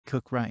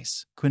cook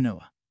rice,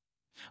 quinoa,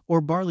 or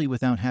barley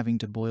without having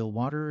to boil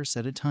water or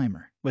set a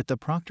timer with the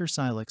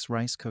Proctor-Silex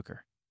Rice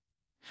Cooker.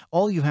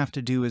 All you have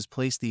to do is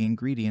place the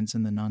ingredients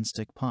in the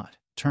nonstick pot,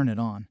 turn it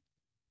on,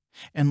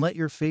 and let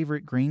your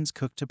favorite grains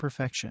cook to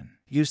perfection.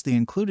 Use the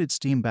included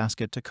steam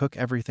basket to cook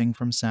everything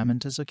from salmon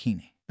to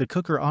zucchini. The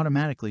cooker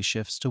automatically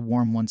shifts to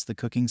warm once the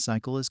cooking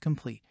cycle is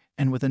complete,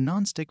 and with a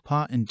non-stick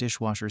pot and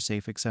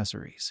dishwasher-safe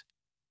accessories.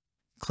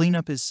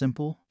 Cleanup is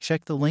simple.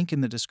 Check the link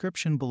in the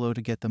description below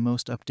to get the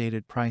most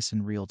updated price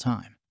in real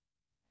time.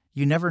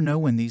 You never know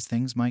when these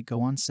things might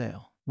go on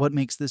sale. What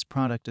makes this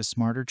product a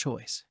smarter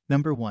choice?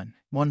 Number 1.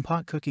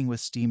 One-pot cooking with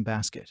steam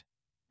basket.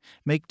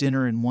 Make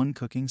dinner in one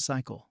cooking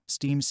cycle.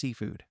 Steam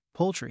seafood,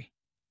 poultry,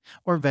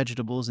 or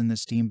vegetables in the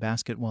steam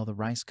basket while the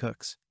rice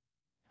cooks,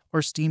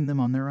 or steam them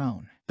on their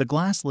own. The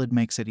glass lid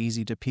makes it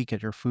easy to peek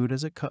at your food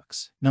as it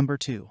cooks. Number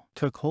 2.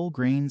 Cook whole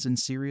grains and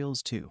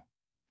cereals too.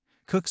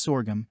 Cook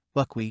sorghum,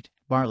 buckwheat,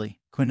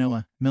 barley,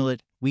 quinoa,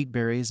 millet, wheat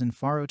berries, and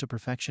farro to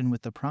perfection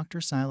with the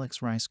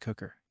Proctor-Silex Rice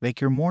Cooker. Make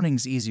your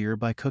mornings easier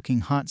by cooking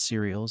hot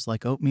cereals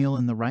like oatmeal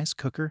in the rice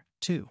cooker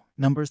too.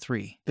 Number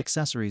 3.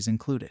 Accessories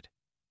included.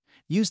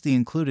 Use the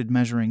included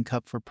measuring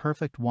cup for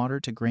perfect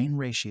water-to-grain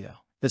ratio.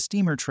 The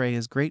steamer tray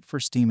is great for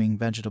steaming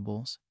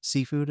vegetables,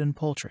 seafood, and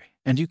poultry,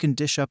 and you can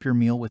dish up your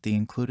meal with the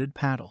included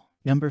paddle.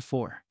 Number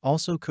 4.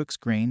 Also cooks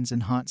grains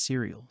and hot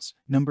cereals.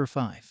 Number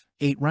 5.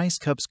 8 rice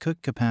cups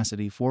cook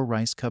capacity, 4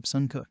 rice cups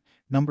uncooked.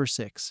 Number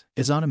 6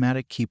 is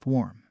automatic keep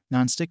warm,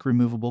 non-stick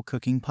removable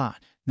cooking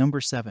pot.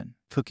 Number 7.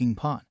 Cooking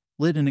pot,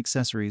 lid and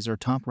accessories are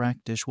top rack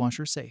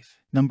dishwasher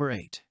safe. Number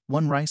 8.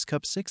 1 rice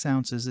cup 6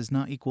 ounces is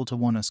not equal to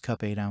 1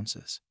 cup 8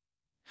 ounces.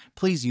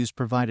 Please use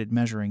provided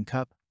measuring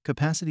cup.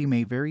 Capacity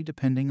may vary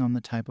depending on the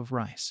type of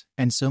rice,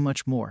 and so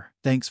much more.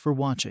 Thanks for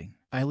watching.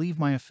 I leave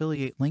my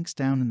affiliate links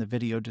down in the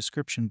video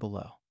description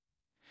below.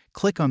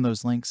 Click on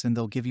those links and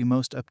they'll give you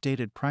most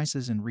updated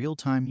prices in real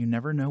time. You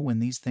never know when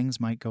these things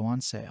might go on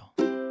sale.